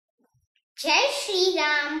Jai Shri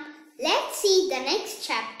Ram. Let's see the next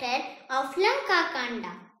chapter of Lanka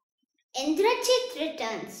Kanda. Indrajit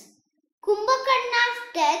returns. Kumbhakarna's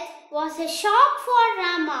death was a shock for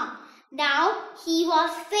Rama. Now he was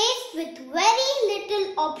faced with very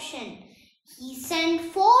little option. He sent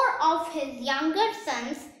 4 of his younger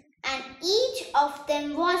sons and each of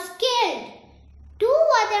them was killed. 2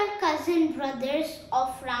 other cousin brothers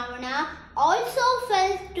of Ravana also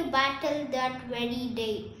fell to battle that very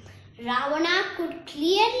day. Ravana could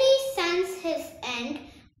clearly sense his end,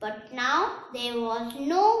 but now there was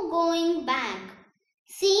no going back.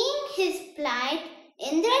 Seeing his plight,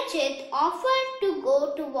 Indrajit offered to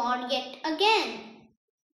go to war yet again.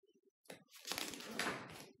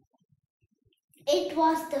 It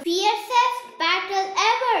was the fiercest battle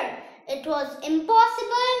ever. It was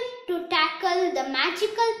impossible to tackle the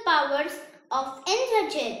magical powers of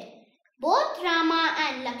Indrajit. Both Rama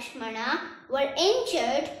and Lakshmana were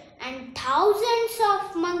injured and thousands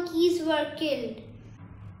of monkeys were killed.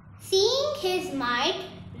 Seeing his might,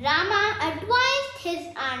 Rama advised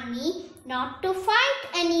his army not to fight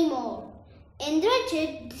anymore.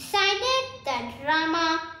 Indrajit decided that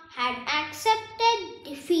Rama had accepted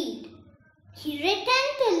defeat. He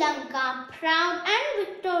returned to Lanka proud and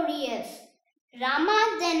victorious.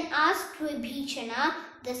 Rama then asked Vibhishana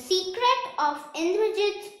the secret of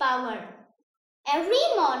Indrajit's power. Every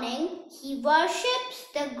morning he worships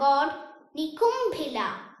the god Nikumbhila,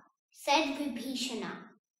 said Vibhishana.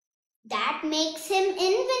 That makes him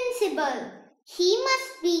invincible. He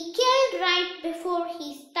must be killed right before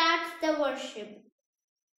he starts the worship.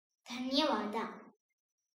 Dhanyavada.